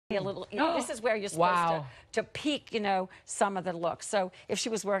A little, this is where you're supposed to peak, some of the look. So if she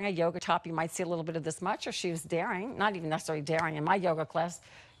was wearing a yoga top, you might see a little bit of this much, or she was daring, not even necessarily daring. In my yoga class,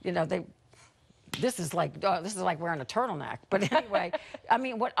 this is like wearing a turtleneck. But anyway, I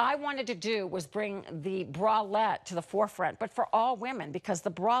mean, what I wanted to do was bring the bralette to the forefront, but for all women, because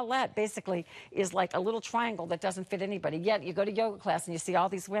the bralette basically is like a little triangle that doesn't fit anybody. Yet you go to yoga class and you see all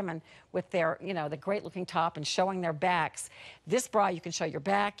these women with their, the great looking top and showing their backs. This bra, you can show your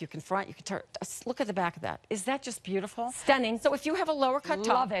back, you can front, you can turn. Look at the back of that. Is that just beautiful? Stunning. So if you have a lower cut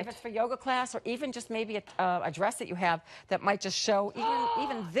top, if it's for yoga class, or even just maybe a dress that you have that might just show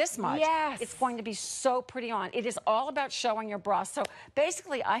even this much, it's going to be so pretty on. It is all about showing your bra. So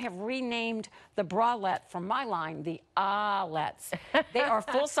basically, I have renamed the bralette from my line the Alettes. They are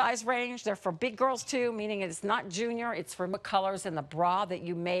full-size range. They're for big girls too, meaning it's not junior. It's for colors in the bra that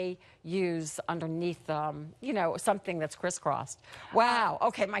you may use underneath, something that's crisscrossed. Wow.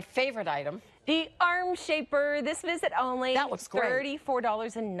 Okay, my favorite item. The arm shaper, this visit only. That looks great.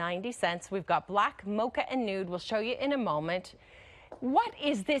 $34.90. We've got black, mocha, and nude. We'll show you in a moment. What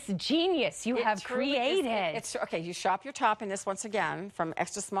is this genius you have created? It's okay. You shop your top in this once again from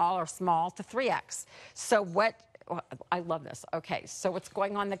extra small or small to 3X. So I love this. Okay, so what's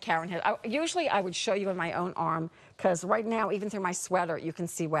going on the Karen head? Usually I would show you in my own arm, because right now, even through my sweater, you can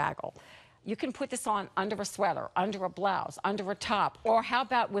see waggle. You can put this on under a sweater, under a blouse, under a top, or how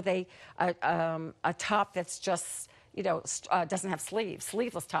about with a top that's just, doesn't have sleeves,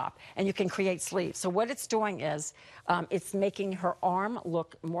 sleeveless top, and you can create sleeves. So what it's doing is it's making her arm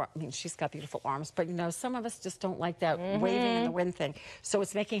look more, I mean, she's got beautiful arms, but some of us just don't like that waving in the wind thing. So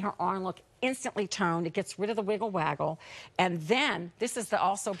it's making her arm look instantly toned. It gets rid of the wiggle waggle. And then, this is the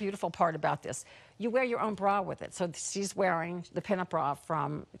also beautiful part about this. You wear your own bra with it. So she's wearing the pinup bra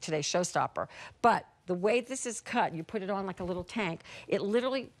from today's Showstopper. But the way this is cut, you put it on like a little tank, it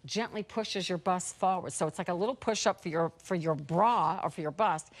literally gently pushes your bust forward. So it's like a little push-up for your bra or for your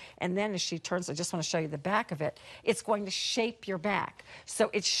bust. And then as she turns, I just want to show you the back of it, it's going to shape your back.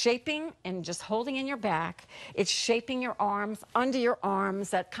 So it's shaping and just holding in your back. It's shaping your arms, under your arms,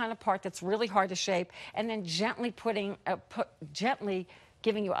 that kind of part that's really hard to shape, and then gently gently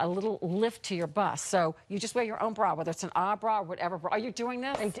giving you a little lift to your bust. So you just wear your own bra, whether it's an bra or whatever bra. Are you doing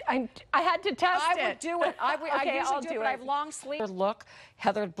this? I had to test it. I would do it. Okay, I'll do it. I have long sleeves. Look,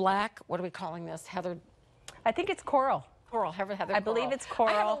 heathered black. What are we calling this? Heathered? I think it's coral. Coral, heathered coral. I believe it's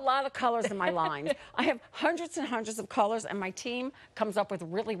coral. I have a lot of colors in my lines. I have hundreds and hundreds of colors, and my team comes up with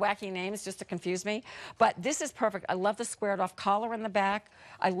really wacky names just to confuse me. But this is perfect. I love the squared off collar in the back.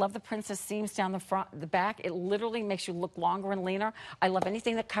 I love the princess seams down the front, the back. It literally makes you look longer and leaner. I love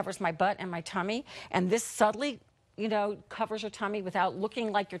anything that covers my butt and my tummy. And this subtly, covers your tummy without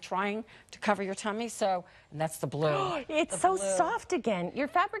looking like you're trying to cover your tummy. So, and that's the blue. It's so soft again. Your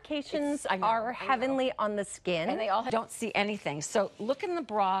fabrications are heavenly on the skin. And they all don't see anything. So look in the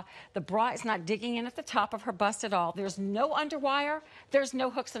bra. The bra is not digging in at the top of her bust at all. There's no underwire. There's no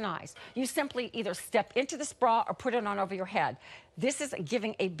hooks and eyes. You simply either step into this bra or put it on over your head. This is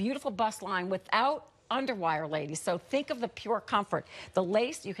giving a beautiful bust line without underwire, ladies. So think of the pure comfort. The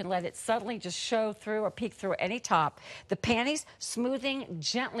lace, you can let it subtly just show through or peek through any top. The panties, smoothing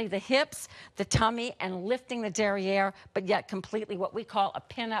gently the hips, the tummy, and lifting the derriere, but yet completely what we call a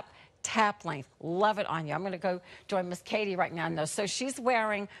pin-up tap length. Love it on you. I'm going to go join Miss Katie right now. No, so she's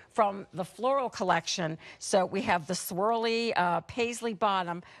wearing from the floral collection. So we have the swirly paisley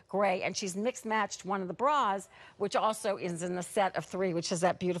bottom, gray, and she's mixed matched one of the bras, which also is in the set of 3, which is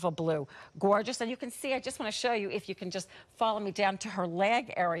that beautiful blue. Gorgeous. And you can see, I just want to show you, if you can just follow me down to her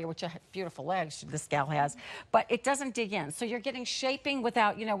leg area, which are beautiful legs this gal has, but it doesn't dig in. So you're getting shaping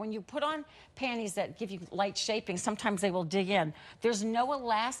without, when you put on panties that give you light shaping, sometimes they will dig in. There's no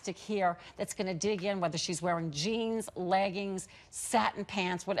elastic here that's going to dig in, whether she's wearing jeans, leggings, satin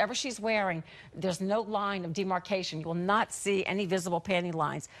pants, whatever she's wearing. There's no line of demarcation. You will not see any visible panty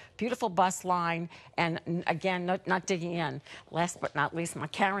lines. Beautiful bust line, and again, not digging in. Last but not least, my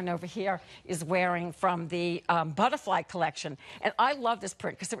Karen over here is wearing from the butterfly collection, and I love this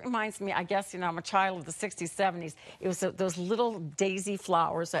print because it reminds me, I guess, I'm a child of the 60s, 70s. It was those little daisy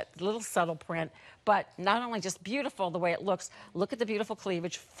flowers, that little subtle print, but not only just beautiful the way it looks, look at the beautiful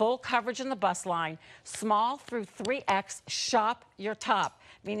cleavage, full coverage in the bust line, small through 3X, shop your top,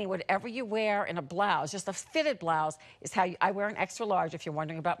 meaning whatever you wear in a blouse, just a fitted blouse, is how I wear an extra large if you're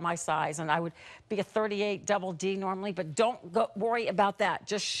wondering about my size, and I would be a 38 double D normally, but don't worry about that.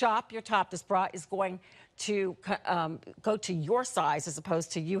 Just shop your top. This bra is going to go to your size as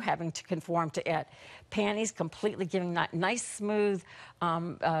opposed to you having to conform to it. Panties completely giving that nice, smooth,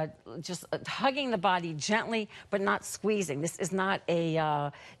 just hugging the body gently, but not squeezing. This is not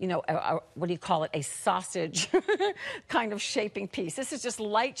a, you know, what do you call it, a sausage kind of shaping piece. This is just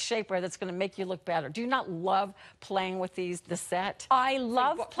light shapewear that's going to make you look better. Do you not love playing with the set? I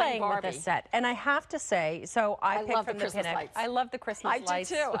love playing with the set. And I have to say, so I picked love from the Christmas lights. I love the Christmas lights. I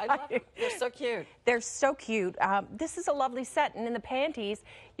do too. I love them. They're so cute. They're so cute. This is a lovely set. And in the panties,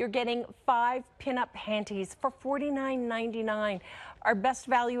 you're getting 5 pinup panties for $49.99. Our best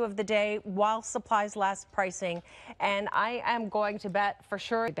value of the day while supplies last pricing. And I am going to bet for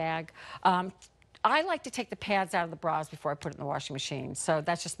sure. Bag. I like to take the pads out of the bras before I put it in the washing machine. So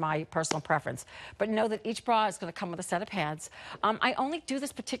that's just my personal preference. But know that each bra is going to come with a set of pads. I only do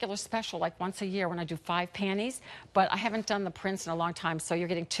this particular special like once a year when I do 5 panties, but I haven't done the prints in a long time. So you're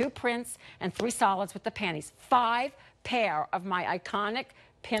getting 2 prints and 3 solids with the panties. 5 pair of my iconic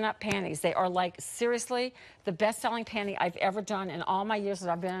pinup panties. They are like, seriously, the best-selling panty I've ever done in all my years that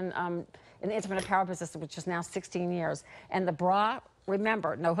I've been in the intimate apparel business, which is now 16 years. And the bra,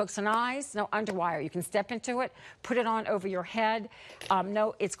 remember, no hooks and eyes, no underwire. You can step into it, put it on over your head.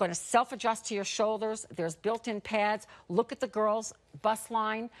 No, it's going to self-adjust to your shoulders. There's built-in pads. Look at the girls' bust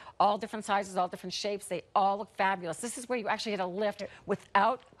line, all different sizes, all different shapes. They all look fabulous. This is where you actually get a lift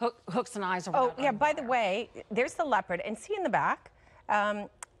without hooks and eyes. Oh, yeah, by the way, there's the leopard. And see in the back,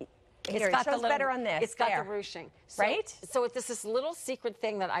 here, it shows better on this. It's got the ruching. So, right? So it's this little secret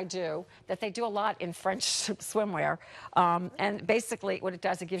thing that I do that they do a lot in French swimwear. And basically what it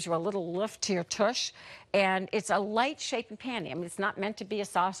does, it gives you a little lift to your tush. And it's a light shaping panty. I mean, it's not meant to be a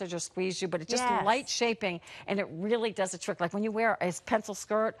sausage or squeeze you, but it's just light shaping. And it really does a trick. Like when you wear a pencil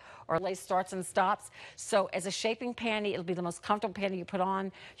skirt or lace starts and stops. So as a shaping panty, it'll be the most comfortable panty you put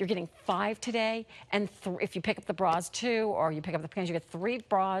on. You're getting 5 today. And if you pick up the bras 2 or you pick up the panties, you get 3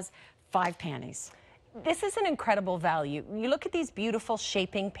 bras, 5 panties. This is an incredible value. You look at these beautiful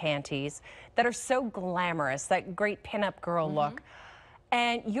shaping panties that are so glamorous, that great pinup girl look,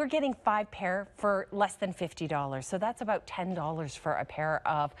 and you're getting 5 pair for less than $50. So that's about $10 for a pair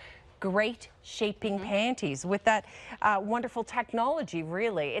of great shaping panties with that wonderful technology,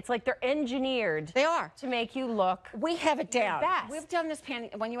 really. It's like they're engineered. They are. To make you look. We have it down. Best. We've done this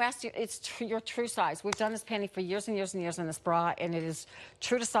panty, when you asked, it's your true size. We've done this panty for years and years and years in this bra, and it is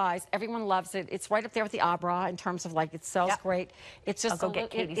true to size. Everyone loves it. It's right up there with the bra in terms of like, it sells great. It's just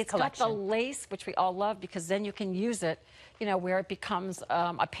it's got the lace, which we all love, because then you can use it, you know, where it becomes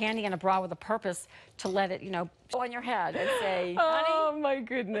a panty and a bra with a purpose to let it, you know, go on your head and say, honey, oh my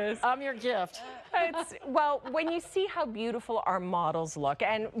goodness, I'm your gift. Well, when you see how beautiful our models look,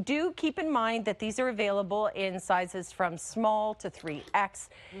 and do keep in mind that these are available in sizes from small to 3X.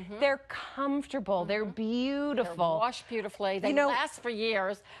 They're comfortable. They're beautiful. They're washed beautifully. They last for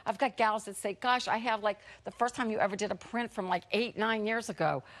years. I've got gals that say, gosh, I have like the first time you ever did a print from like 8, 9 years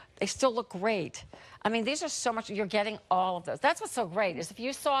ago. They still look great. I mean, these are so much, you're getting all of those. That's what's so great, is if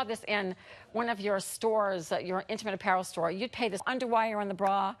you saw this in one of your stores, your intimate apparel store, you'd pay this underwire on the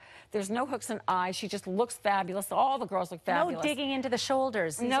bra. There's no hooks and eyes. She just looks fabulous. All the girls look fabulous. No digging into the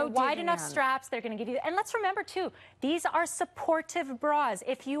shoulders. These are wide enough straps. They're going to give you, and let's remember too, these are supportive bras.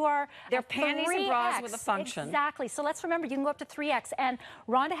 If you are they're panties 3X, and bras with a function. Exactly. So let's remember, you can go up to 3X, and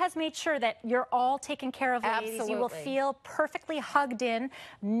Rhonda has made sure that you're all taken care of, ladies. Absolutely. You will feel perfectly hugged in,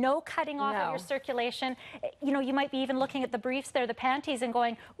 no cutting off of your circulation. You know, you might be even looking at the briefs there, the panties, and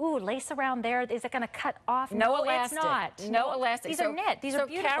going, ooh, lace around there, is it going to cut off? No elastic. It's not. No elastic. These are knit. These are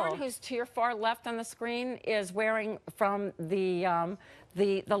beautiful. Karen, who's to your far left on the screen, is wearing from the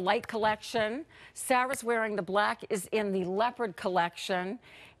light collection. Sarah's wearing the black, is in the leopard collection.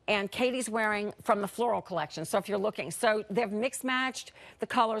 And Katie's wearing from the floral collection. So if you're looking, so they've mixed matched the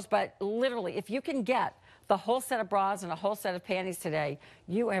colors, but literally, if you can get the whole set of bras and a whole set of panties today,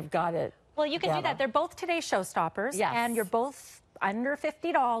 you have got it. Well, you can do that. They're both today's showstoppers, and you're both under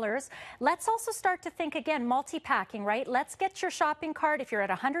 $50. Let's also start to think again, multi-packing, right? Let's get your shopping cart. If you're at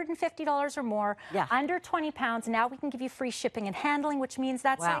 $150 or more, under 20 pounds, now we can give you free shipping and handling, which means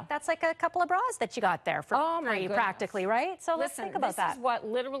that's like a couple of bras that you got there for free, practically, right? So let's think about that. This is what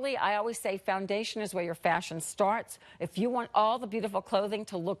literally I always say, foundation is where your fashion starts. If you want all the beautiful clothing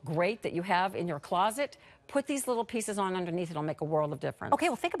to look great that you have in your closet, put these little pieces on underneath. It'll make a world of difference. Okay,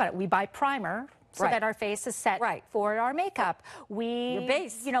 well, think about it. We buy primer, so that our face is set for our makeup. Your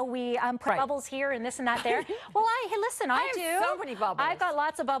base. You know, we put bubbles here and this and that there. Well, hey, listen, I do. have so many bubbles. I've got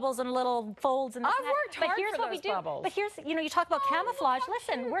lots of bubbles and little folds and this I've worked hard for those bubbles. But here's, you know, you talk about camouflage.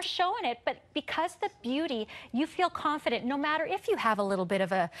 Listen, we're showing it, but because the beauty, you feel confident no matter if you have a little bit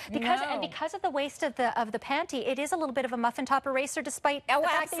of a, because of the waist of the panty, it is a little bit of a muffin top eraser despite the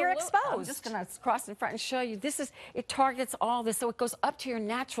fact that you're exposed. I'm just going to cross in front and show you. It targets all this, so it goes up to your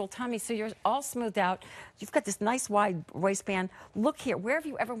natural tummy, so you're all smoothed out. You've got this nice wide waistband. Look here, where have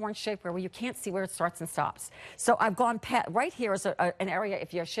you ever worn shapewear where you can't see where it starts and stops? So I've gone right here is an area,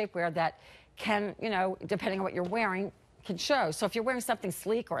 if you have shapewear, that can, you know, depending on what you're wearing, can show. So if you're wearing something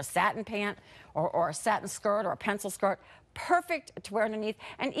sleek or a satin pant or a satin skirt or a pencil skirt, perfect to wear underneath.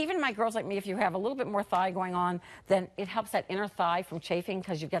 And even my girls like me, if you have a little bit more thigh going on, then it helps that inner thigh from chafing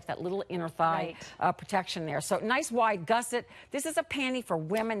because you get that little inner thigh protection there. So nice wide gusset. This is a panty for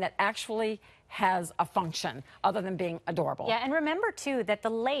women that actually has a function other than being adorable. Yeah, and remember too that the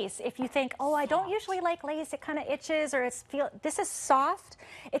lace, if you think, oh, I don't usually like lace, it kind of itches or this is soft.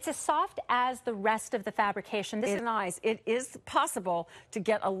 It's as soft as the rest of the fabrication. This is nice. It is possible to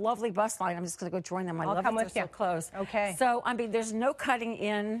get a lovely bust line. I'm just going to go join them. I love it. They're so close. Okay. So, I mean, there's no cutting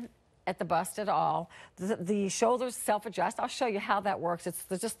in at the bust at all. The shoulders self-adjust. I'll show you how that works. It's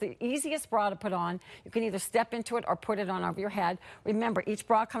just the easiest bra to put on. You can either step into it or put it on over your head. Remember, each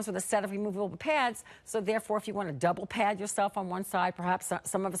bra comes with a set of removable pads, so therefore if you want to double pad yourself on one side, perhaps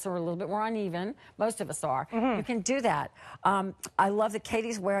some of us are a little bit more uneven, most of us are, you can do that. I love that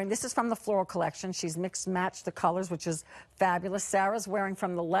Katie's wearing, this is from the floral collection. She's mixed matched the colors, which is fabulous. Sarah's wearing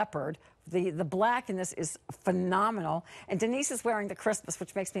from the leopard. The black in this is phenomenal. And Denise is wearing the Christmas,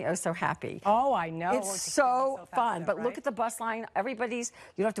 which makes me oh so happy. Oh, I know. It's so fun. But look at the bust line. You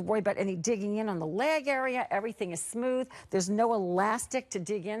don't have to worry about any digging in on the leg area. Everything is smooth. There's no elastic to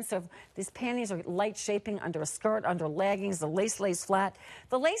dig in. So if these panties are light shaping under a skirt, under leggings, the lace lays flat.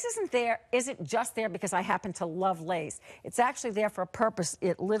 The lace isn't just there because I happen to love lace. It's actually there for a purpose.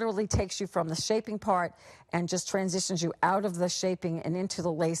 It literally takes you from the shaping part and just transitions you out of the shaping and into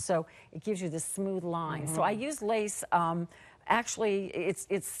the lace. So it gives you this smooth line. So I use lace. Actually,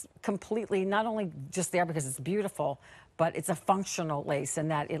 it's completely not only just there because it's beautiful, but it's a functional lace in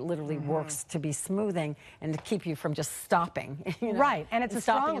that it literally works to be smoothing and to keep you from just stopping. You know, right, and it's a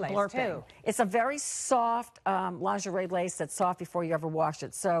strong lace too. It's a very soft lingerie lace that's soft before you ever wash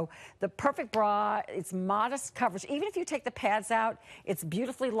it. So the perfect bra, it's modest coverage. Even if you take the pads out, it's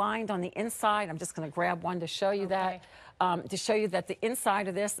beautifully lined on the inside. I'm just going to grab one to show you that, to show you that the inside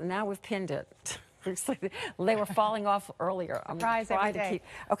of this, and now we've pinned it. They were falling off earlier. I'm going to try to keep.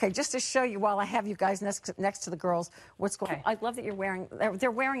 Okay, just to show you while I have you guys next to the girls, what's going on. I love that you're wearing,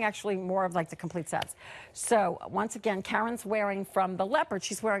 they're wearing actually more of like the complete sets. So once again, Karen's wearing from the leopard.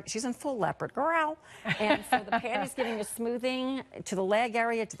 She's in full leopard, girl. And so the panty's giving you smoothing to the leg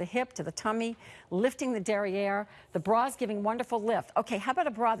area, to the hip, to the tummy, lifting the derriere. The bra's giving wonderful lift. Okay, how about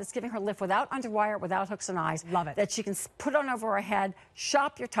a bra that's giving her lift without underwire, without hooks and eyes? Love it. That she can put on over her head,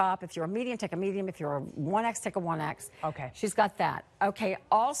 shop your top. If you're a medium, take a medium. If you're a 1X, take a 1X. Okay. She's got that. Okay,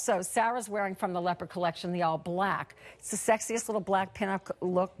 also, Sarah's wearing from the leopard collection the all black. It's the sexiest little black pinup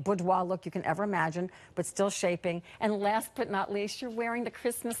look, boudoir look you can ever imagine, but still shaping. And last but not least, you're wearing the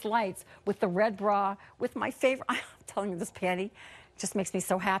Christmas lights with the red bra, with my favorite, I'm telling you, this panty just makes me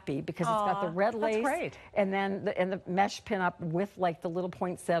so happy because it's got the red lace and then the mesh pinup with like the little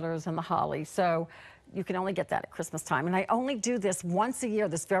poinsettias and the holly. So you can only get that at Christmas time. And I only do this once a year,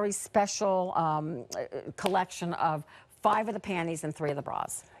 this very special collection of 5 of the panties and 3 of the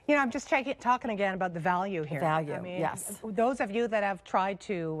bras. You know, I'm just talking again about the value here. The value, I mean, yes. Those of you that have tried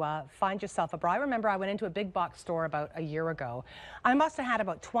to find yourself a bra, I remember I went into a big box store about a year ago. I must have had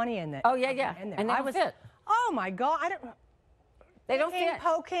about 20 in there. Oh, yeah, yeah. And they don't fit. Oh, my God. They don't fit.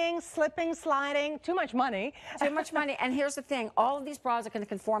 Poking, slipping, sliding, too much money. Too much money. And here's the thing, all of these bras are going to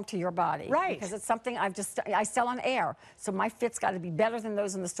conform to your body. Right. Because it's something I sell on air. So my fit's got to be better than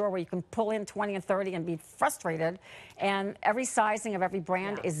those in the store where you can pull in 20 and 30 and be frustrated. And every sizing of every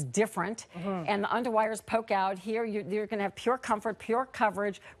brand is different. And the underwires poke out. Here you're going to have pure comfort, pure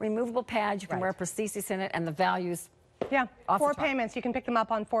coverage, removable pads. You can wear prosthesis in it, and the values. Yeah, 4 payments. You can pick them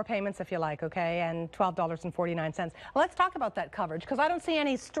up on 4 payments if you like, okay, and $12.49. Let's talk about that coverage, because I don't see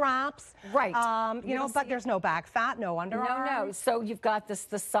any straps. Right. You know, but there's no back fat, no underarm. No. So you've got the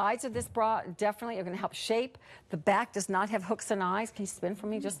sides of this bra definitely are going to help shape. The back does not have hooks and eyes. Can you spin for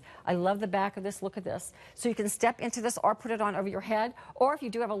me? I love the back of this. Look at this. So you can step into this or put it on over your head. Or if you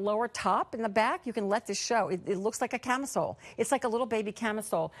do have a lower top in the back, you can let this show. It looks like a camisole. It's like a little baby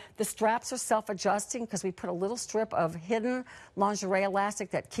camisole. The straps are self-adjusting because we put a little strip of of hidden lingerie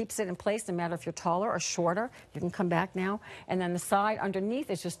elastic that keeps it in place no matter if you're taller or shorter. You can come back now. And then the side underneath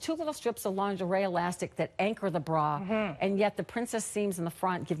is just 2 little strips of lingerie elastic that anchor the bra. And yet the princess seams in the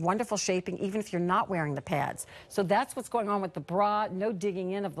front give wonderful shaping even if you're not wearing the pads. So that's what's going on with the bra. No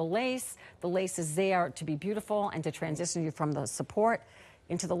digging in of the lace. The lace is there to be beautiful and to transition you from the support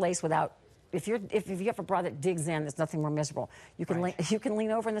into the lace without. If you have a bra that digs in, there's nothing more miserable. You can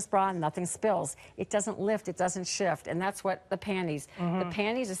lean over in this bra and nothing spills. It doesn't lift, it doesn't shift, and that's what the panties. The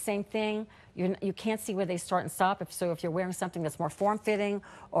panties, the same thing. You can't see where they start and stop. So if you're wearing something that's more form-fitting,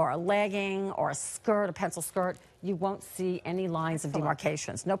 or a legging, or a skirt, a pencil skirt, you won't see any lines of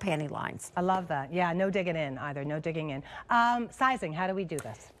demarcations. No panty lines. I love that. Yeah, no digging in either. No digging in. Sizing, how do we do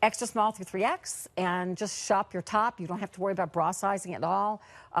this? Extra small through 3X, and just shop your top. You don't have to worry about bra sizing at all.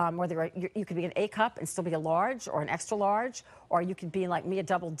 Whether you could be an A cup and still be a large, or an extra large, or you could be like me, a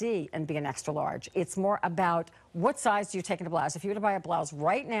double D, and be an extra large. It's more about what size do you take in a blouse. If you were to buy a blouse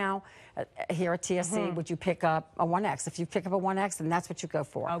right now here at TSC, would you pick up a 1X? If you pick up a 1X, then that's what you go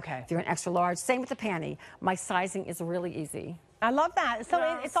for. Okay. If you're an extra large, same with the panty. My sizing is really easy. I love that.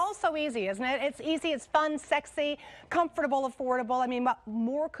 So it's all so easy, isn't it? It's easy, it's fun, sexy, comfortable, affordable. I mean, what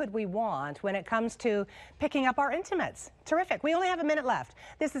more could we want when it comes to picking up our intimates? Terrific. We only have a minute left.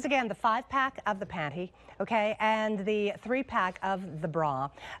 This is, again, the 5-pack of the panty, okay, and the 3-pack of the bra.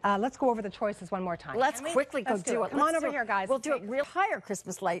 Let's go over the choices one more time. Let's quickly go do it. Come on over here, guys. We'll do it real higher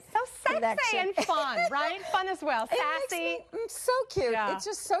Christmas light. So sexy and fun, right? Fun as well. Sassy. So cute. Yeah. It's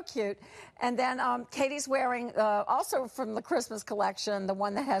just so cute. And then Katie's wearing, also from the Christmas collection, the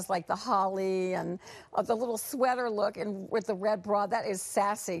one that has like the holly and the little sweater look and with the red bra. That is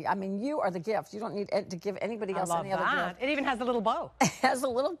sassy. I mean, you are the gift. You don't need to give anybody else any other gift. It even has a little bow. It has a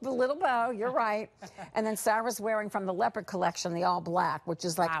little bow. You're right. And then Sarah's wearing from the leopard collection, the all black, which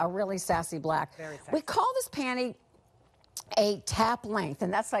is like a really sassy black. Very sassy. We call this panty a tap length,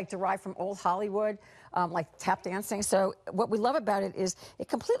 and that's like derived from old Hollywood, like tap dancing. So what we love about it is it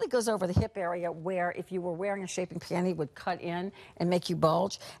completely goes over the hip area where if you were wearing a shaping panty, it would cut in and make you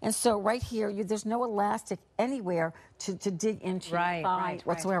bulge. And so right here, there's no elastic anywhere to dig into your thigh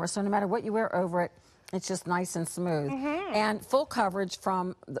whatsoever. So no matter what you wear over it, it's just nice and smooth. And full coverage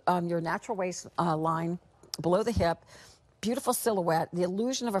from your natural waist line below the hip. Beautiful silhouette, the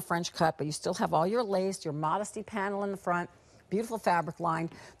illusion of a French cut, but you still have all your lace, your modesty panel in the front, beautiful fabric line.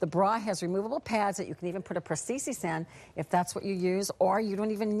 The bra has removable pads that you can even put a prosthesis in if that's what you use, or you don't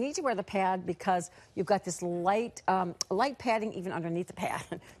even need to wear the pad because you've got this light padding even underneath the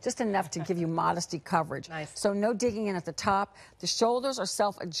pad, just enough to give you modesty coverage. Nice. So no digging in at the top. The shoulders are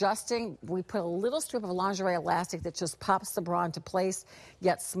self-adjusting. We put a little strip of lingerie elastic that just pops the bra into place,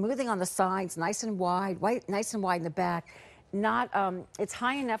 yet smoothing on the sides, nice and wide in the back. Not, it's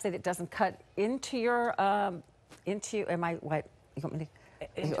high enough that it doesn't cut into your, what, you want me to?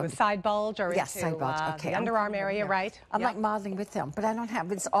 Into a side bulge or yes, into side bulge. Okay. the underarm area, right? I'm like modeling with them, but I don't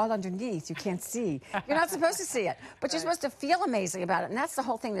have, it's all underneath. You can't see. You're not supposed to see it, but you're supposed to feel amazing about it. And that's the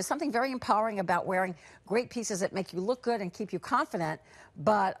whole thing. There's something very empowering about wearing great pieces that make you look good and keep you confident,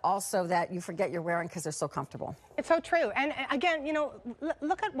 but also that you forget you're wearing because they're so comfortable. It's so true. And again, you know,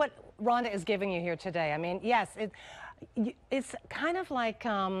 look at what Rhonda is giving you here today. I mean, yes, it's kind of like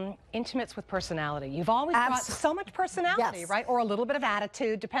intimates with personality. You've always got so much personality, right? Or a little bit of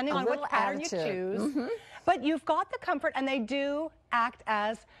attitude, depending on what pattern you choose. But you've got the comfort, and they do act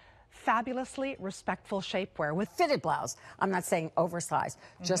as fabulously respectful shapewear with fitted blouse. I'm not saying oversized.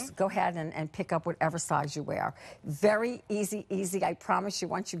 Just go ahead and pick up whatever size you wear. Very easy. I promise you,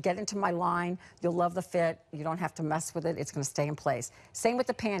 once you get into my line, you'll love the fit. You don't have to mess with it. It's going to stay in place. Same with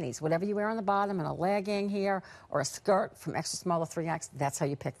the panties. Whatever you wear on the bottom and a legging here or a skirt from extra small to 3X, that's how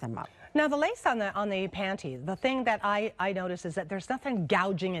you pick them up. Now, the lace on the panty, the thing that I notice is that there's nothing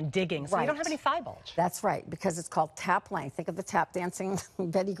gouging and digging, so you don't have any thigh bulge. That's right, because it's called tap length. Think of the tap dancing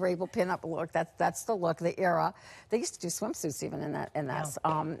Betty Grable pinup look. That's the look, the era. They used to do swimsuits even in that.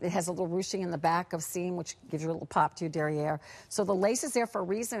 It has a little ruching in the back of seam, which gives you a little pop to your derriere. So the lace is there for a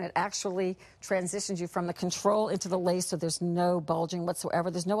reason. It actually transitions you from the control into the lace, so there's no bulging whatsoever.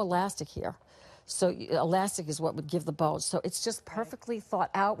 There's no elastic here. So elastic is what would give the bulge. So it's just perfectly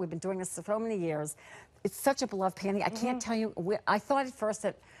thought out. We've been doing this for so many years. It's such a beloved panty. I can't tell you. I thought at first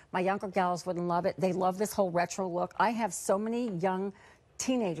that my younger gals wouldn't love it. They love this whole retro look. I have so many young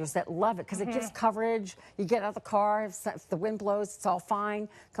teenagers that love it because it gives coverage. You get out of the car, if the wind blows, it's all fine.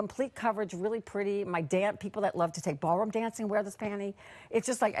 Complete coverage, really pretty. People that love to take ballroom dancing wear this panty. It's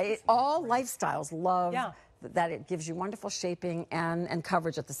just like all lifestyles love that it gives you wonderful shaping and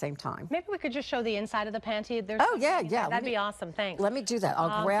coverage at the same time. Maybe we could just show the inside of the panty. Yeah. That'd be awesome. Thanks. Let me do that.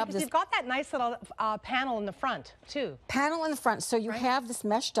 I'll grab this. You've got that nice little panel in the front, too. Panel in the front. So you have this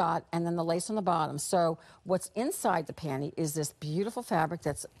mesh dot and then the lace on the bottom. So what's inside the panty is this beautiful fabric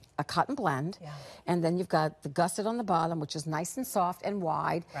that's a cotton blend, and then you've got the gusset on the bottom, which is nice and soft and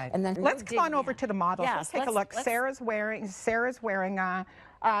wide. And then let's come on over to the models. Let's take a look. Sarah's wearing.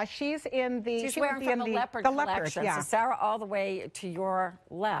 She's in the. She's wearing from the leopard collection. So Sarah, all the way to your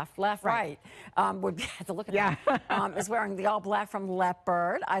left, right, would be to look at that. Is wearing the all black from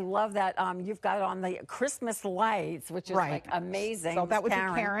leopard. I love that. You've got on the Christmas lights, which is like amazing. So that would be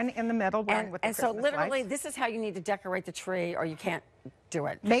Karen in the middle, wearing with the Christmas so literally, lights. this is how you need to decorate the tree, or you can't do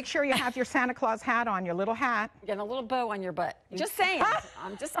it. Make sure you have your Santa Claus hat on, your little hat. Get a little bow on your butt. Just saying.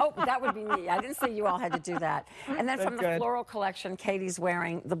 That would be me. I didn't say you all had to do that. And then from the floral collection, Katie's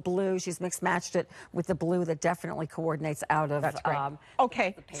wearing the blue. She's mixed matched it with the blue that definitely coordinates out of. That's great.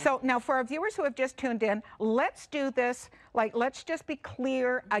 Okay, so now for our viewers who have just tuned in, let's do this. Like, let's just be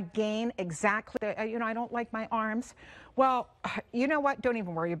clear again exactly. You know, I don't like my arms. Well, you know what? Don't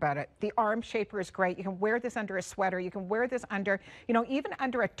even worry about it. The arm shaper is great. You can wear this under a sweater. You can wear this under, you know, even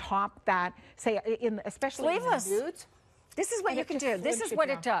under a top that, say, especially sleeveless. In the nudes. This is what you can do. This is what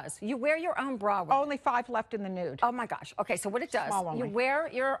it does. You wear your own bra. Only 5 left in the nude. Oh my gosh. Okay, so what it does, you wear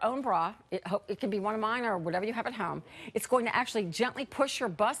your own bra. It can be one of mine or whatever you have at home. It's going to actually gently push your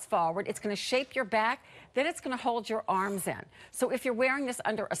bust forward. It's going to shape your back. Then it's going to hold your arms in. So if you're wearing this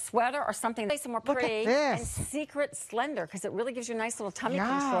under a sweater or something that's more pretty and secret slender, because it really gives you a nice little tummy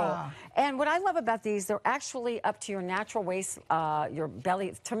control. And what I love about these, they're actually up to your natural waist, your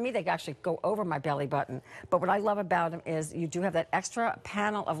belly. To me, they actually go over my belly button. But what I love about them is you do have that extra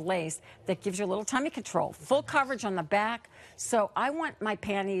panel of lace that gives you a little tummy control. Full coverage on the back. So I want my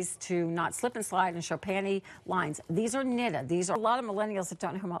panties to not slip and slide and show panty lines. These are knitted. These are a lot of millennials that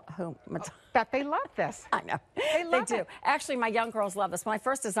don't know who Bet they love this. I know. They do. Actually, my young girls love this. When I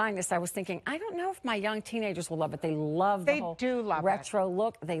first designed this, I was thinking, I don't know if my young teenagers will love it. They love the whole retro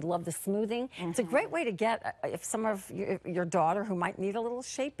look. They love the smoothing. It's a great way to get, if some of your daughter who might need a little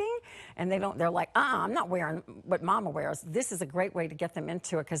shaping, and they're like, I'm not wearing what Mama wears. This is a great way to get them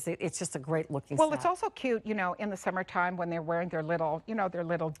into it because it's just a great looking set. It's also cute, you know, in the summertime when they're wearing their little, you know, their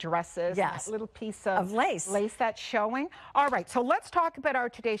little dresses. Yes. That little piece of lace. Lace that's showing. All right, so let's talk about our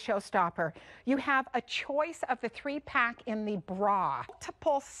today's showstopper. You have a choice of the 3-pack in the bra.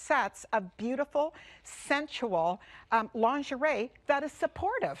 Multiple sets of beautiful, sensual lingerie that is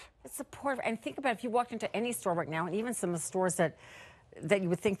supportive. It's supportive. And think about if you walked into any store right now, and even some of the stores that you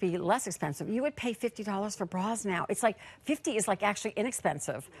would think be less expensive, you would pay $50 for bras now. It's like 50 is like actually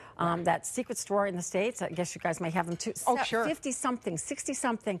inexpensive. That secret store in the States, I guess you guys may have them too. Oh, sure. 50 something, 60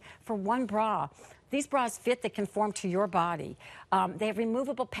 something for one bra. These bras fit, they conform to your body. They have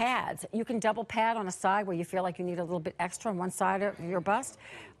removable pads. You can double pad on a side where you feel like you need a little bit extra on one side of your bust.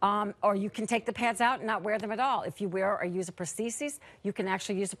 Or you can take the pads out and not wear them at all. If you wear or use a prosthesis, you can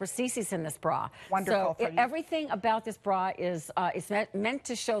actually use a prosthesis in this bra. Wonderful. So everything about this bra is meant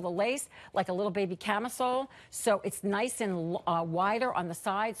to show the lace like a little baby camisole. So it's nice and wider on the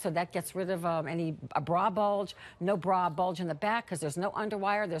side, so that gets rid of any bra bulge. No bra bulge in the back because there's no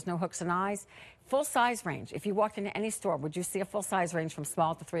underwire, there's no hooks and eyes. Full size range. If you walked into any store, would you see a full size range from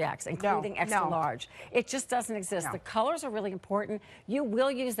small to 3X, including extra large? It just doesn't exist. The colors are really important. You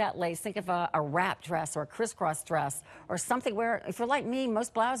will use that lace. Think of a wrap dress or a crisscross dress or something where, if you're like me,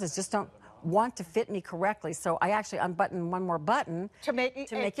 most blouses just don't want to fit me correctly. So I actually unbutton one more button to make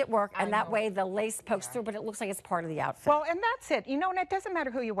it work. And that way the lace pokes through, but it looks like it's part of the outfit. Well, and that's it. You know, and it doesn't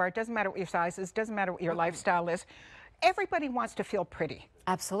matter who you are. It doesn't matter what your size is. It doesn't matter what your lifestyle is. Everybody wants to feel pretty.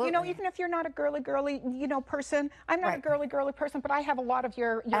 Absolutely. You know, even if you're not a girly, you know, person. I'm not a girly person, but I have a lot of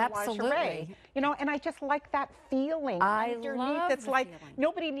your lingerie. You know, and I just like that feeling. I love it's like feeling.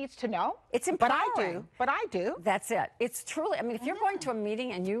 Nobody needs to know. It's empowering. But I do. That's it. It's truly, I mean, if you're going to a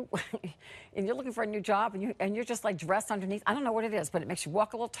meeting and you're looking for a new job and you're just like dressed underneath, I don't know what it is, but it makes you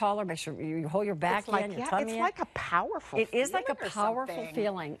walk a little taller, makes you hold your back in, your tummy in. It's like a powerful feeling. It is like a powerful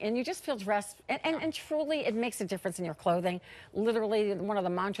feeling. And you just feel dressed, and truly it makes a difference in your clothing. Literally, one of the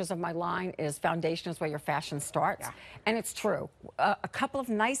mantras of my line is foundation is where your fashion starts. And it's true. A couple of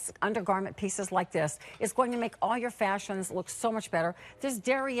nice undergarment pieces like this is going to make all your fashions look so much better. There's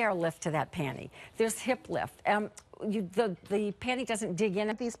derriere lift to that panty. There's hip lift. The panty doesn't dig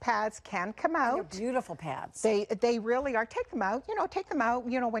in. These pads can come out. They're beautiful pads. They really are. Take them out.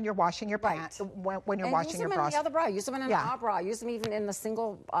 You know, when you're washing your pants, when you're washing your bra. Use them in the other bra. Use them in an bra. Use them even in the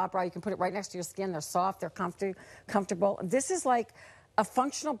single bra. You can put it right next to your skin. They're soft. They're comfortable. This is like a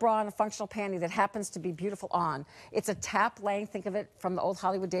functional bra and a functional panty that happens to be beautiful on. It's a tap length. Think of it from the old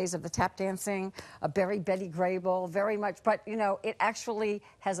Hollywood days of the tap dancing, a very Betty Grable, very much. But, you know, it actually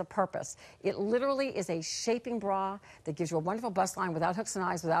has a purpose. It literally is a shaping bra that gives you a wonderful bust line without hooks and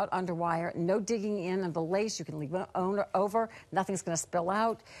eyes, without underwire, no digging in of the lace. You can leave it over. Nothing's going to spill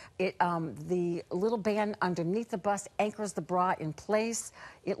out. The little band underneath the bust anchors the bra in place.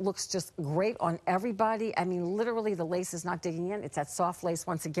 It looks just great on everybody. I mean, literally, the lace is not digging in. It's that soft lace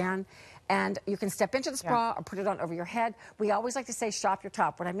once again. And you can step into this bra or put it on over your head. We always like to say shop your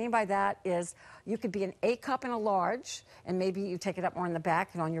top. What I mean by that is you could be an A cup and a large, and maybe you take it up more in the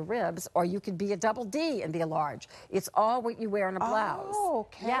back and on your ribs, or you could be a double D and be a large. It's all what you wear in a blouse. Oh,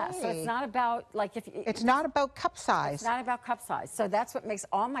 okay. Yeah, so it's not about, like, it's not about cup size. It's not about cup size. So that's what makes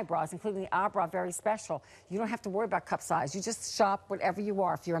all my bras, including the Our Bra, very special. You don't have to worry about cup size. You just shop whatever you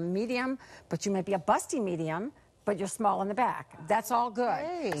are. If you're a medium, but you may be a busty medium, but you're small in the back. That's all good.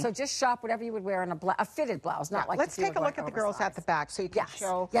 Hey. So just shop whatever you would wear in a fitted blouse, not like let's take a look at the girls at the back so you can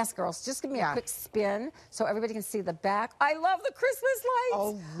show. Yes, girls. Just give me a quick spin so everybody can see the back. I love the Christmas lights.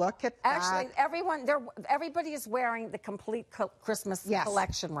 Oh, look at that. Actually, everybody is wearing the complete Christmas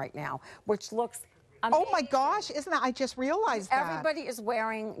collection right now, which looks amazing. Oh my gosh, isn't that, I just realized that. Everybody is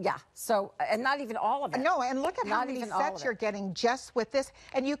wearing, so, and not even all of it. No, and look at how many sets you're getting just with this,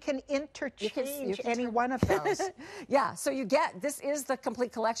 and you can interchange any one of those. Yeah, so you get, this is the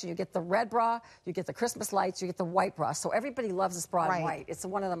complete collection. You get the red bra, you get the Christmas lights, you get the white bra. So everybody loves this bra in white. It's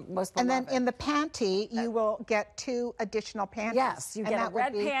one of the most beloved. And then in the panty, you will get 2 additional panties. Yes, you get a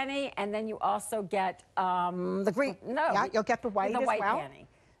red panty, and then you also get the green, Yeah, you'll get the white as well. Panty.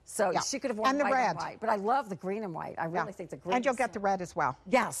 So she could have worn the white red. and white, but I love the green and white. I really think the green. And you'll get the red as well.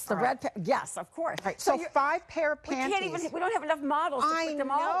 Yes, the red. Yes, of course. Right. So 5 pair of panties. We don't have enough models to put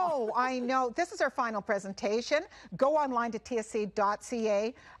them all on. I know. This is our final presentation. Go online to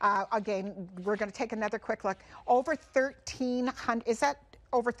tsc.ca. Again, we're going to take another quick look. Over 1,300. Is that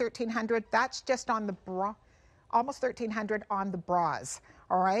over 1,300? That's just on the bra. Almost 1,300 on the bras.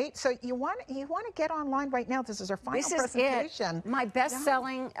 All right, so you want to get online right now. This is our final presentation. It. My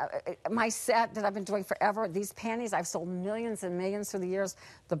best-selling, my set that I've been doing forever. These panties, I've sold millions and millions through the years.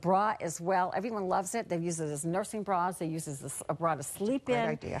 The bra as well. Everyone loves it. They use it as nursing bras. They use it as a bra to sleep in.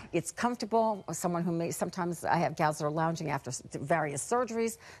 Great idea. It's comfortable. Someone who may, sometimes I have gals that are lounging after various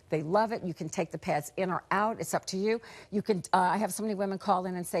surgeries. They love it. You can take the pads in or out. It's up to you. You can. I have so many women call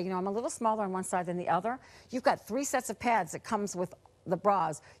in and say, you know, I'm a little smaller on one side than the other. You've got 3 sets of pads that comes with the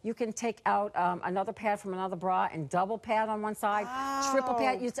bras. You can take out another pad from another bra and double pad on one side, triple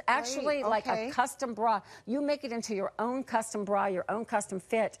pad. It's actually like a custom bra. You make it into your own custom bra, your own custom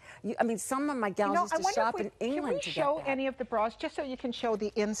fit. I mean, some of my gals used to shop in England to get that. Can we show any of the bras just so you can show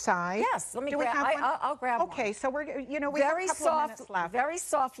the inside? Yes, let me grab. I'll grab one. Okay, so we're, you know, we have a couple of minutes left. Very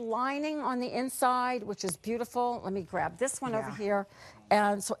soft lining on the inside, which is beautiful. Let me grab this one over here.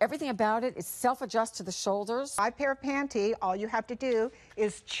 And so everything about it is self-adjust to the shoulders. 5 pair of panty, all you have to do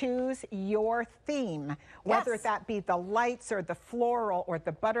is choose your theme, whether that be the lights or the floral or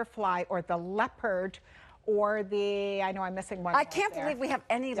the butterfly or the leopard or the, I know I'm missing one. I can't believe we have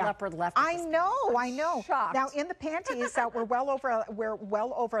any leopard left. I know. Shocked. Now in the panties, we're well over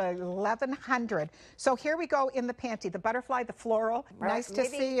 1,100. So here we go in the panty, the butterfly, the floral. Nice to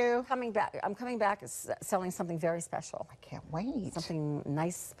see you. I'm coming back selling something very special. I can't wait. Something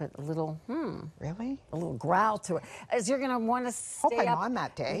nice, but a little Really? A little growl to it. As you're going to want to stay Hope I'm up on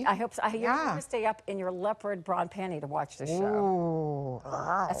that day. I hope so. You're going to want to stay up in your leopard bra and panty to watch this show. Ooh.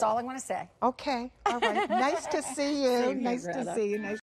 That's all I'm going to say. Okay. All right. Nice to see you. Nice to see you.